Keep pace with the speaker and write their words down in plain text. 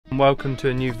welcome to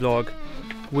a new vlog.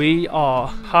 We are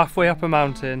halfway up a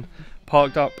mountain,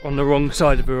 parked up on the wrong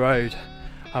side of the road,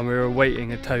 and we're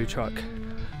awaiting a tow truck.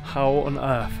 How on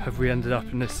earth have we ended up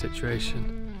in this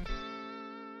situation?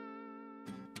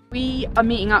 We are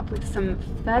meeting up with some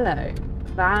fellow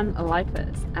van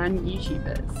lifers and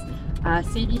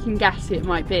YouTubers. See if you can guess who it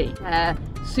might be. They're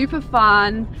super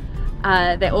fun.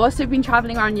 They've also been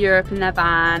travelling around Europe in their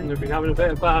van. They've been having a bit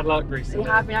of bad luck recently.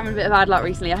 They have been having a bit of bad luck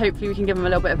recently. Hopefully we can give them a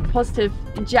little bit of a positive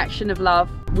injection of love.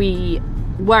 We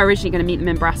were originally going to meet them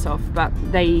in Brasov, but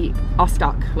they are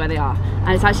stuck where they are.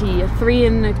 And it's actually a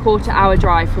 3¼ hour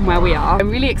drive from where we are.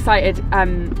 I'm really excited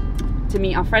to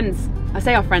meet our friends. I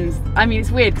say our friends, I mean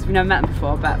it's weird because we've never met them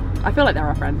before, but I feel like they're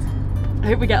our friends. I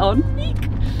hope we get on.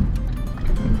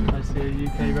 I see a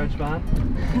UK reg van.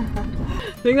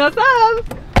 I think that's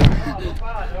them!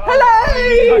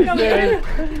 Hello!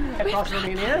 Across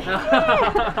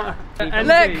Romania.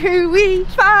 Look who we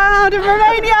found in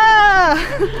Romania!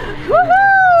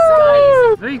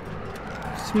 Woohoo! Very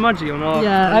smudgy on our...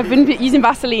 Yeah, I've been using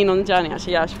Vaseline on the journey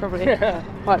actually, yeah, I should probably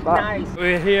wipe that. Nice.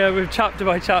 We're here with chapter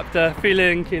by chapter,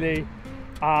 Keely and Keely,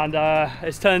 and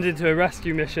it's turned into a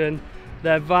rescue mission.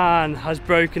 Their van has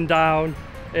broken down.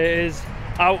 It is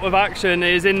out of action,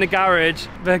 it is in the garage.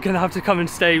 They're gonna have to come and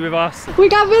stay with us. We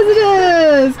got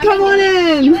visitors! Come on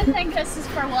in! You would think this is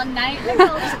for one night.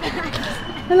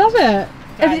 I love it.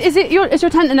 Is your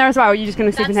tent in there as well, or are you just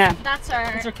gonna sleep in here? That's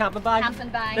our camping bag. camping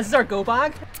bag. This is our go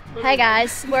bag. Hey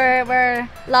guys, we're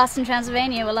lost in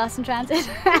Transylvania, we're lost in transit.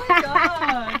 Oh my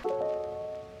God.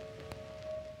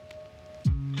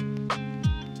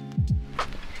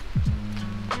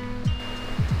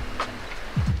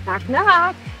 Knock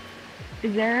knock.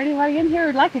 Is there anybody in here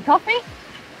who'd like a coffee?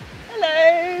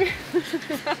 Hello.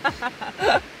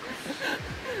 I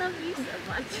love you so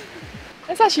much.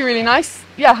 It's actually really nice.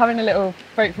 Yeah, having a little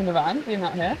break from the van, being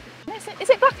out here. Is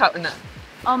it black out in there?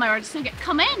 Oh my word, just gonna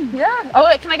come in. Yeah. Oh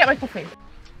wait, can I get my coffee?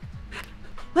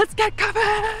 Let's get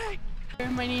coffee!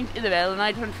 My name's Isabel and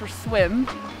I went for a swim.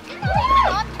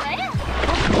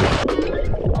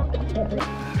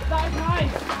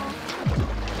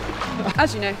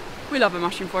 As you know, we love a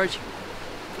mushroom forage.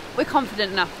 We're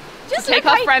confident enough to take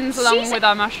our friends along with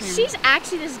our mushrooms. She's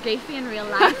actually this goofy in real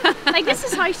life. Like this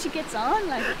is how she gets on.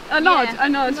 Like I nod, yeah, I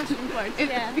nod. mushroom forage,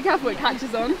 yeah. Be careful, it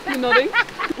catches on. You're nodding.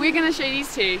 We're going to show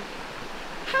these two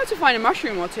how to find a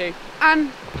mushroom or two. And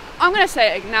I'm going to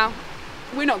say it now,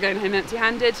 we're not going home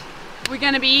empty-handed. We're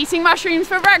going to be eating mushrooms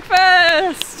for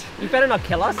breakfast. You better not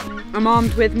kill us. I'm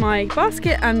armed with my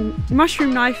basket and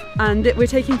mushroom knife, and we're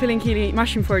taking Phil and Keely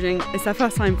mushroom foraging. It's their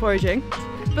first time foraging.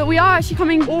 But we are actually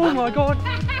coming. Oh my God.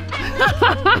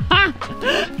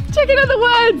 Chicken out the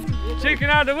woods! Chicken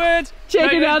out the woods!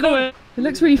 Chicken out the woods! It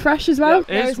looks really fresh as well.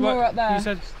 Yeah, There's more up there. You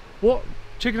said, what?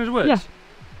 Chicken out the woods? Yeah.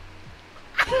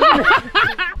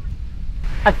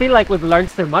 I feel like we've learned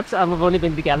so much and we've only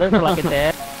been together for like a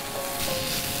day.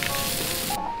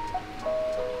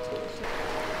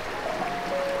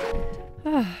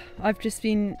 I've just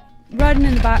been riding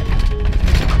in the back.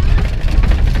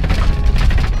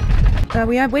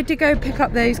 We had to go pick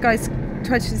up those guys,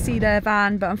 tried to see their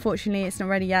van, but unfortunately it's not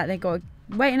ready yet. They've got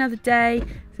to wait another day.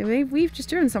 So we've just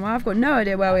driven somewhere. I've got no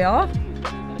idea where we are.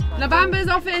 Bamba's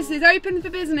office is open for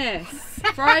business.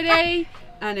 Friday,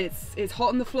 and it's hot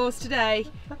on the floors today.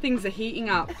 Things are heating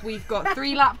up. We've got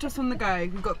 3 laptops on the go.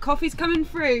 We've got coffees coming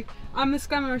through. I'm the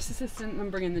glamorous assistant. I'm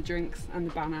bringing the drinks and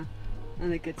the banner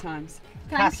and the good times.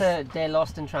 Casa de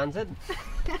Lost in Transit.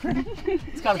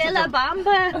 It's got De la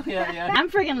Bamba. Yeah. I'm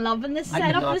freaking loving this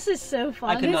setup. This is so fun.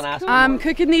 I could not ask for I'm more.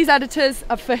 cooking these editors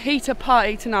a fajita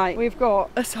party tonight. We've got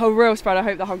a whole real spread, I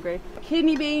hope they're hungry.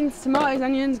 Kidney beans, tomatoes,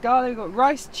 onions, garlic, we've got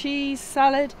rice, cheese,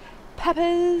 salad,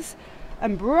 peppers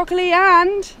and broccoli,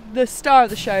 and the star of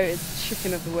the show is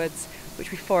chicken of the woods,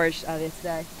 which we foraged earlier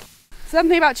today.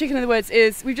 Something about chicken of the woods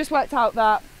is we've just worked out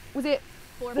that, there's a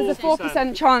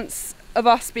 4% chance of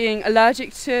us being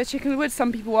allergic to chicken of the woods.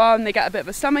 Some people are and they get a bit of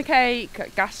a stomach ache,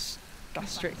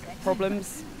 gastric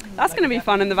problems. That's going to be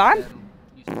fun in the van.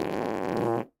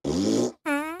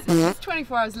 It's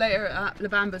 24 hours later at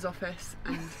Bamba's office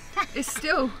and it's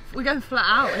still, we're going flat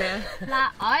out here.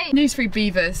 Flat out. News-free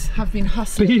beavers have been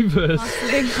hustling. Beavers?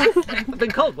 I've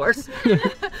been called worse.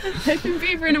 They've been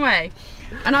beavering away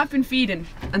and I've been feeding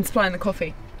and supplying the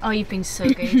coffee. Oh, you've been so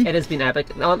good. It has been epic.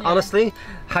 Honestly,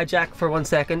 hijack for 1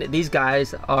 second. These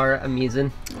guys are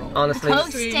amazing. Honestly. You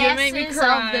make me Hostesses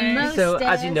cry. of the most. So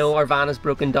as you know, our van is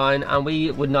broken down and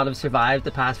we would not have survived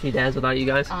the past few days without you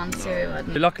guys. Answer.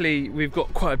 Luckily, we've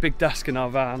got quite a big desk in our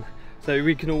van, so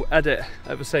we can all edit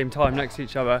at the same time next to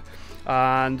each other.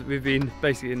 and we've been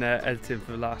basically in there editing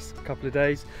for the last couple of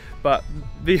days. But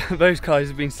those guys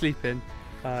have been sleeping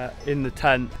in the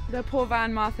tent. The poor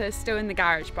van Martha is still in the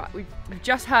garage, but we've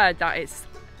just heard that it's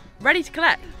ready to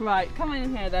collect. Right, come on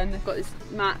in here then. They've got this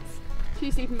mats,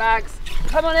 2 sleeping bags.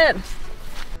 Come on in.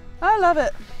 I love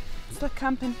it. It's like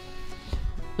camping.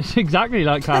 It's exactly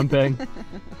like camping.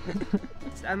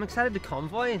 I'm excited to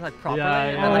convoy like properly Yeah.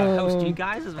 and like host you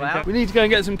guys as well. We need to go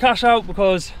and get some cash out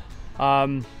because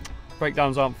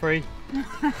breakdowns aren't free. Did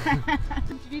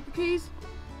you need the keys?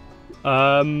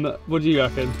 What do you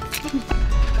reckon?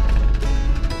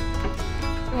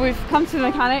 We've come to the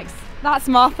mechanics. That's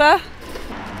Martha.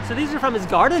 So these are from his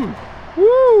garden.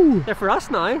 Woo! They're for us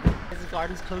now. His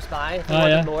garden's close by. If we Oh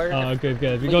wanted yeah. more, Oh good.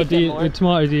 We we got could get more. a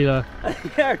tomato dealer.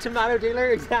 Yeah, our tomato dealer,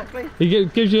 exactly. He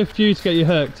gives you a few to get you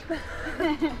hooked.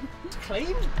 It's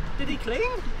clean? Did he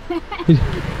clean?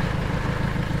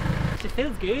 It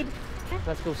feels good.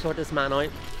 Let's go sort this man out.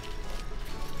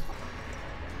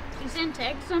 You didn't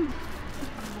take some.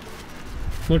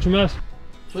 Much mess.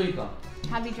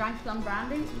 Have you drank plum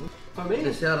brandy For me?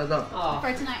 for tonight? Oh,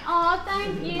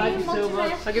 thank you. Thank you so much.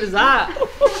 Motivate. How good is that?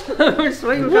 We're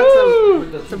sweet. We've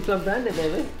got some plum brandy,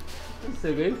 baby. That's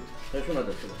so good.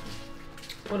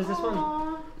 What is this one?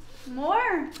 Aw,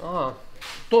 more. Oh,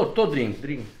 To drink.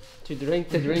 to drink.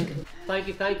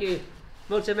 Thank you.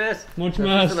 Mucho mess. Much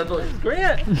mess.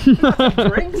 Great.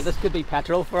 Drinks. This could be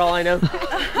petrol for all I know.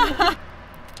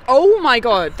 Oh my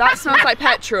god, that smells like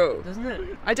petrol. Doesn't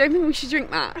it? I don't think we should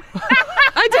drink that.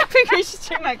 I don't think we should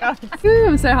drink that, guys.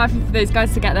 I'm so happy for those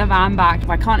guys to get their van back.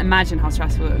 I can't imagine how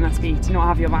stressful it must be to not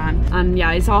have your van. And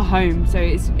yeah, it's our home, so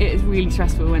it is really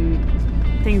stressful when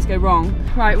things go wrong.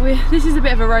 Right, this is a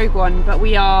bit of a rogue one, but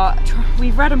we've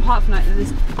read on Park Night that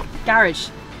this garage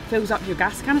fills up your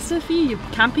gas canister for you, your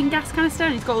camping gas canister,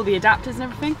 and it's got all the adapters and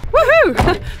everything. Woohoo!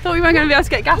 Thought we weren't going to be able to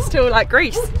get gas till like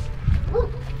Greece.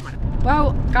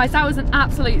 Well, guys, that was an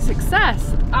absolute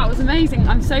success. That was amazing.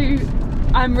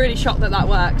 I'm really shocked that that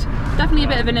worked. Definitely a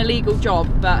bit of an illegal job,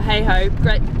 but hey ho,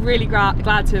 great, really glad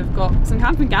to have got some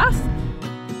camping gas.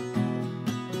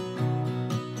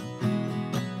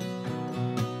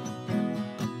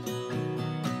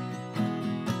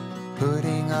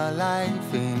 Putting our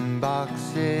life in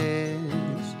boxes,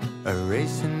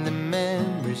 erasing the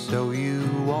memories so you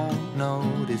won't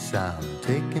notice. I'm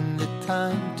taking the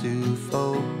time to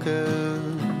focus.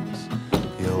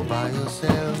 You're by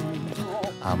yourself,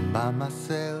 I'm by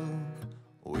myself.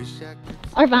 Wish I could.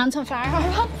 Our van's on fire. Our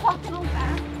van's fucking on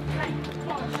fire.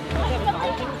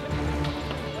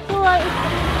 Alright.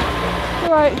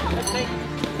 Alright.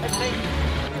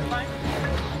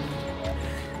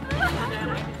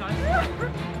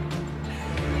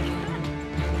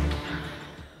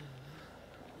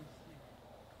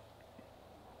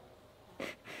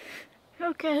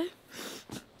 Okay.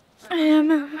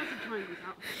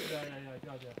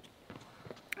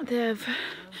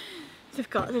 They've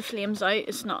got the flames out.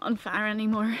 It's not on fire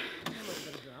anymore.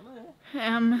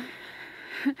 I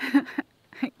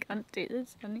can't do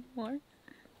this anymore.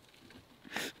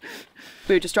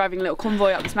 We were just driving a little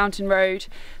convoy up this mountain road,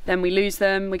 then we lose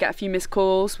them, we get a few missed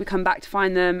calls, we come back to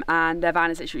find them and their van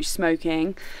is literally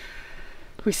smoking.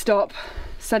 We stop,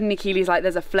 suddenly Keely's like,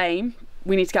 there's a flame,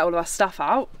 we need to get all of our stuff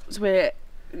out. So we're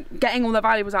getting all the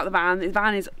valuables out of the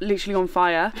van is literally on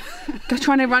fire.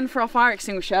 Trying to run for our fire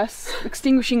extinguisher,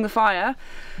 extinguishing the fire.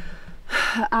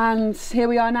 And here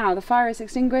we are now, the fire is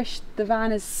extinguished, the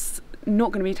van is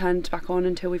not going to be turned back on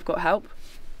until we've got help.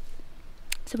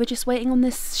 So we're just waiting on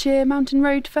this sheer mountain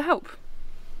road for help.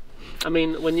 I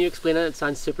mean, when you explain it, it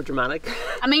sounds super dramatic.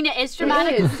 I mean, it is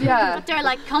dramatic. It is, yeah. But they're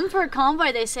like, come for a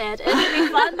convoy, they said. It'll be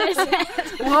fun, they said.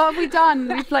 What have we done?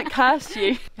 We've like cursed you.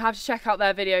 You have to check out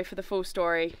their video for the full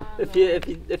story.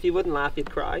 If you wouldn't laugh,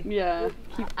 you'd cry. Yeah.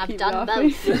 I've done laughing.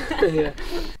 both. Yeah.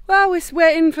 Well, we're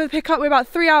waiting for the pickup. We're about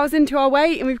 3 hours into our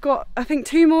wait and we've got, I think,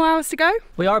 2 more hours to go.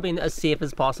 We are being as safe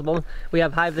as possible. We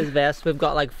have high-vis vests. We've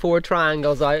got like 4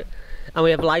 triangles out. And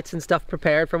we have lights and stuff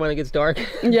prepared for when it gets dark.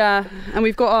 Yeah, and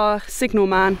we've got our signal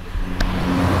man.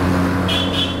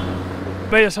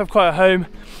 Made us have quite a home.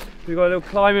 We've got a little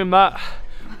climbing mat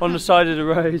on the side of the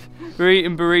road. We're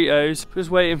eating burritos, just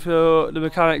waiting for the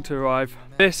mechanic to arrive.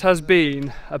 This has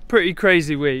been a pretty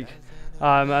crazy week,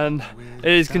 and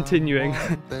it is continuing.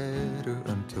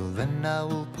 Until then I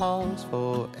will pause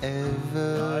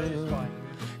forever.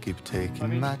 Keep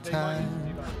taking my time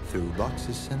through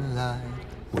boxes and light.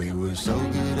 We were so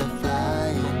good at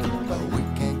flying, but we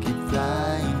can't keep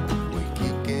flying. We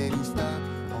keep getting stuck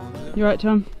on the... You right,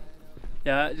 Tom?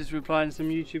 Yeah, just replying to some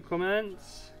YouTube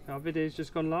comments. Our video's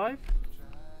just gone live.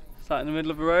 Sat in the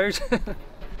middle of the road.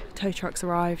 Tow truck's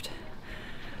arrived.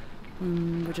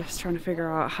 We're just trying to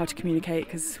figure out how to communicate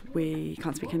because we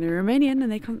can't speak any Romanian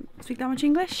and they can't speak that much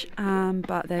English.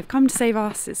 But they've come to save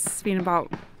us. It's been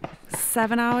about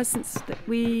 7 hours since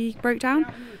we broke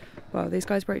down. Well, these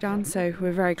guys broke down, so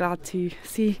we're very glad to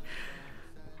see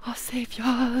our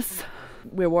saviours.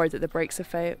 We're worried that the brakes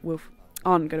aren't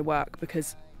going to work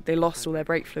because they lost all their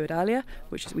brake fluid earlier,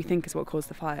 which we think is what caused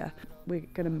the fire. We're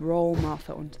going to roll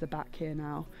Martha onto the back here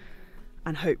now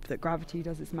and hope that gravity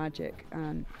does its magic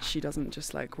and she doesn't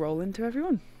just like roll into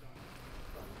everyone.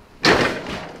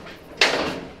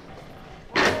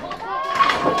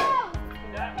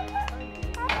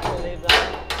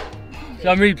 So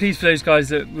I'm really pleased for those guys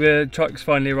that the trucks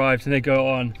finally arrived and they go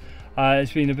on.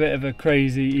 It's been a bit of a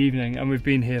crazy evening and we've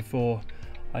been here for,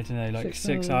 I don't know, like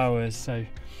 6 hours. So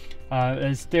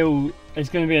it's going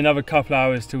to be another couple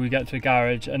hours till we get to a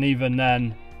garage, and even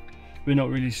then we're not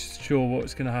really sure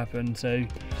what's going to happen. So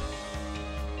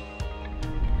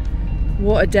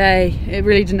what a day. It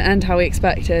really didn't end how we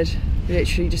expected. We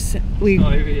literally just it's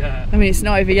not over yet. I mean, it's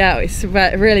not over yet. It's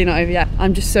really not over yet.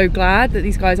 I'm just so glad that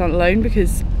these guys aren't alone,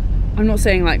 because I'm not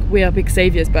saying like we are big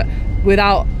saviours, but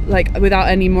without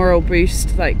any moral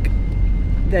boost, like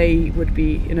they would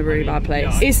be in a really bad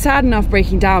place. Yeah. It's sad enough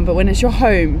breaking down, but when it's your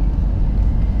home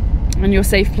and your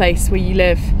safe place where you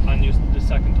live,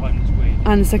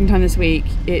 and the second time this week,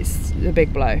 it's a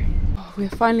big blow. We're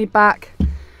finally back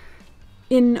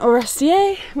in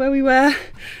Orestier, where we were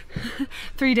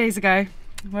 3 days ago,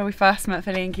 where we first met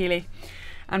Philly and Keely.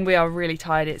 And we are really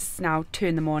tired. It's now 2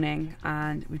 in the morning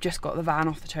and we've just got the van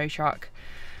off the tow truck.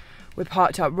 We're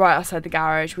parked up right outside the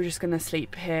garage. We're just gonna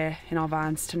sleep here in our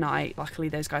vans tonight. Luckily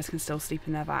those guys can still sleep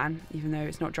in their van, even though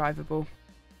it's not drivable.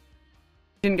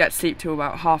 Didn't get to sleep till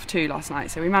about 2:30 last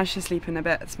night, so we managed to sleep in a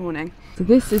bit this morning. So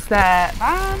this is their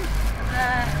van.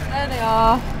 There they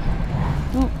are.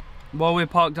 Oh. While we're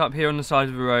parked up here on the side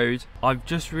of the road, I've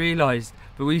just realised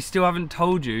that we still haven't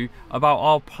told you about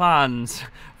our plans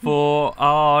for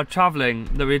our travelling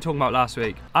that we were talking about last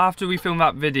week. After we filmed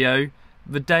that video,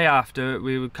 the day after,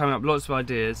 we were coming up with lots of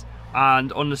ideas,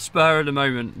 and on the spur of the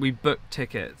moment, we booked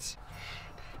tickets.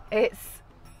 It's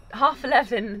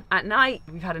 11:30 at night.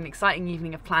 We've had an exciting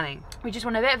evening of planning. We just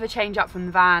want a bit of a change up from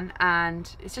the van,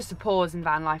 and it's just a pause in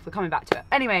van life. We're coming back to it.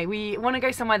 Anyway, we want to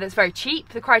go somewhere that's very cheap.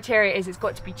 The criteria is it's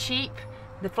got to be cheap.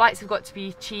 The flights have got to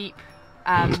be cheap,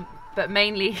 but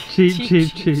mainly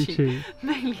cheap.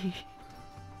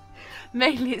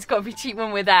 Mainly it's got to be cheap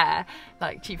when we're there,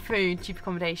 like cheap food, cheap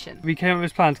accommodation. We came up with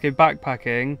this plan to go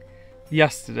backpacking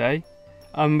yesterday,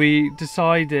 and we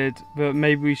decided that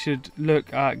maybe we should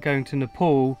look at going to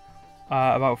Nepal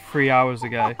about 3 hours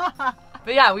ago.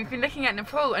 But yeah, we've been looking at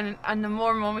Nepal, and the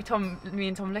more and more me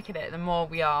and Tom look at it, the more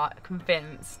we are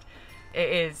convinced it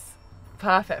is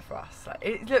perfect for us. Like,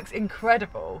 it looks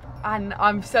incredible, and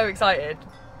I'm so excited.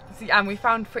 See, and we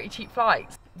found pretty cheap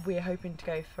flights. We're hoping to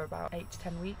go for about 8 to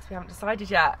 10 weeks. We haven't decided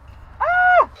yet.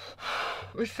 Ah!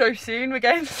 We're so soon. We're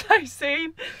getting so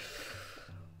soon.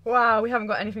 Wow, we haven't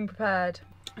got anything prepared.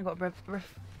 I've got to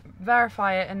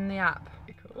verify it in the app.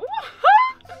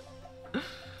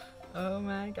 Oh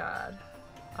my god.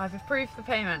 I've approved the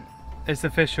payment. It's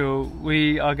official.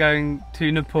 We are going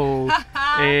to Nepal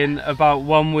in about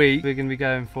 1 week. We're going to be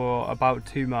going for about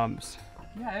 2 months.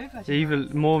 Yeah, over 2 Even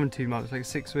months. more than 2 months, like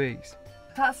 6 weeks.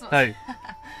 That's not... No.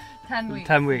 10 weeks.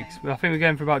 10 weeks. I think we're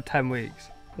going for about 10 weeks.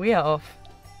 We are off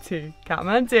to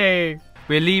Kathmandu.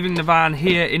 We're leaving the van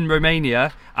here in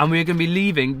Romania, and we're going to be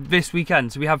leaving this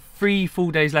weekend. So we have 3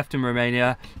 full days left in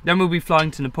Romania. Then we'll be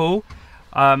flying to Nepal.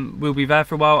 We'll be there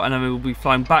for a while, and then we'll be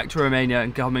flying back to Romania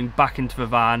and coming back into the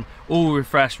van, all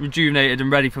refreshed, rejuvenated and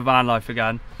ready for van life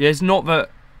again. Yeah, it's not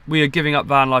that we are giving up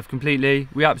van life completely.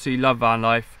 We absolutely love van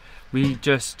life. We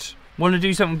just want to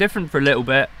do something different for a little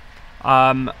bit.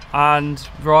 And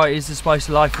variety is the spice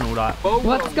of life and all that.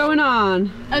 What's going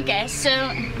on? Okay, so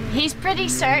he's pretty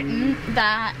certain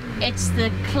that it's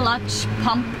the clutch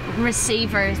pump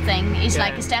receiver thing. He's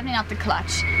like, it's definitely not the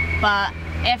clutch, but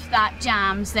if that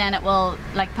jams, then it will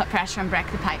like put pressure and break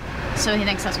the pipe. So he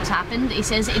thinks that's what's happened. He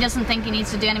says he doesn't think he needs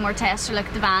to do any more tests or look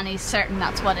at the van. He's certain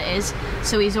that's what it is.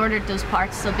 So he's ordered those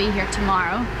parts. They'll be here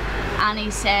tomorrow. And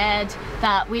he said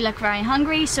that we look very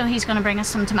hungry, so he's going to bring us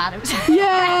some tomatoes.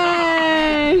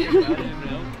 Yay!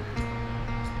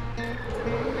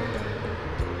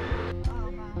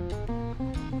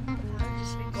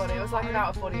 God, it was like an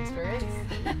out of body experience.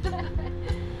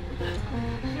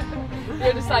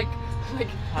 You're just like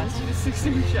hands to the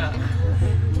 16 shirt.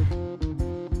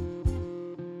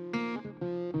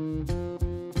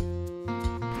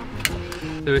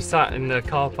 So we're sat in the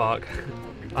car park,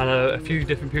 and a few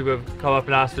different people have come up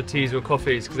and asked for teas or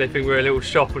coffees because they think we're a little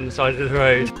shop on the side of the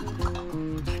road.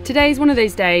 Today's one of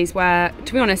those days where,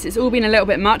 to be honest, it's all been a little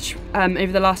bit much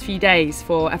over the last few days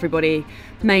for everybody,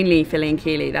 mainly Philly and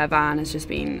Keely. Their van has just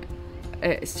been,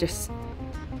 it's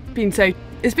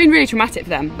been really traumatic for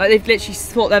them. Like, they've literally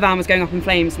thought their van was going up in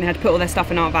flames and they had to put all their stuff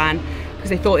in our van because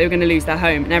they thought they were going to lose their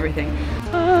home and everything.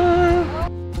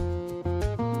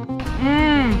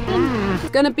 It's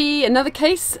going to be another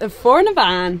case of 4 in a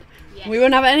van. Yes. We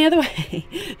won't have it any other way.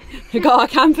 We've got our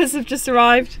campers have just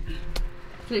arrived.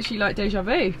 It's literally like deja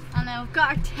vu. I know, we've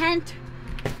got our tent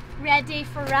ready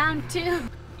for round 2.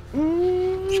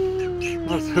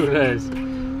 That's who it is.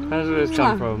 Where's this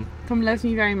come from? Tom loves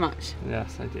me very much.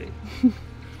 Yes, I do.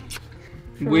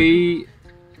 We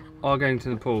are going to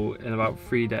Nepal in about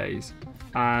 3 days,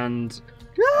 and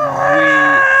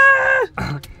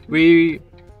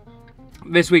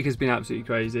this week has been absolutely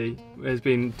crazy. There's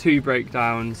been 2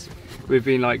 breakdowns. We've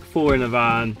been like 4 in a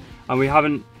van, and we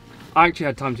haven't actually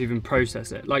had time to even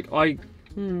process it. Like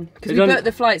because we booked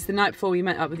the flights the night before we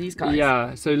met up with these guys.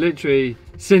 Yeah, so literally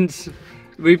since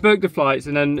we booked the flights,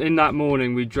 and then in that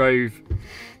morning we drove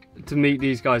to meet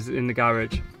these guys in the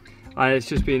garage, and it's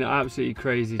just been an absolutely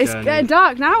crazy journey. It's getting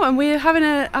dark now, and we're having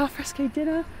an alfresco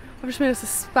dinner. I've just made us a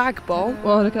spag bowl.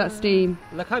 Oh, look at that steam.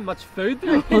 Look how much food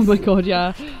there is. Oh my god,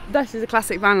 yeah. This is a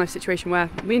classic van life situation where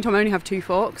me and Tom only have 2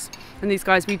 forks, and these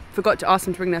guys, we forgot to ask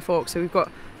them to bring their forks, so we've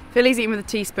got Philly's eating with a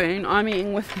teaspoon, I'm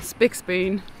eating with this big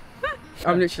spoon.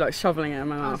 I'm literally like shoveling it in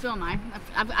my mouth. Oh, so am I.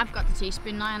 I've got the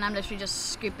teaspoon now, and I'm literally just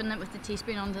scooping it with the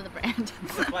teaspoon onto the bread.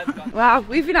 Wow,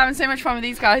 we've been having so much fun with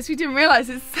these guys. We didn't realise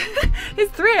it's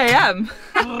 3 AM.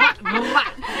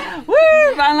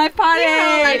 Woo! Van life party!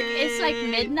 Yeah, like, it's like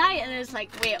midnight, and it's like,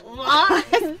 wait, what?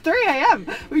 It's 3 AM.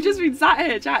 We've just been sat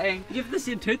here chatting. You have the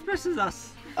same toothbrush as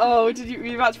us. Oh, were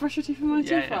you about to brush your teeth with my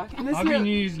toothbrush? Yeah. I've been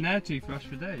using their toothbrush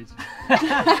for days.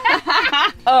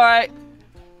 Alright.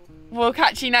 We'll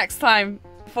catch you next time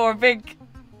for a big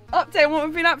update on what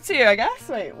we've been up to, I guess.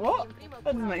 Wait, what? That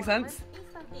doesn't make sense.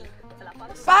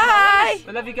 Bye!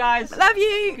 I love you guys. Love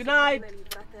you! Good night.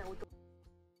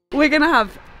 We're gonna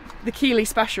have the Keely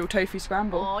special tofu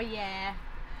scramble. Oh yeah.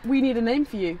 We need a name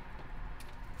for you.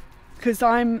 Because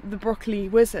I'm the broccoli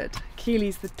wizard.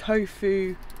 Keely's the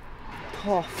tofu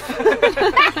toff.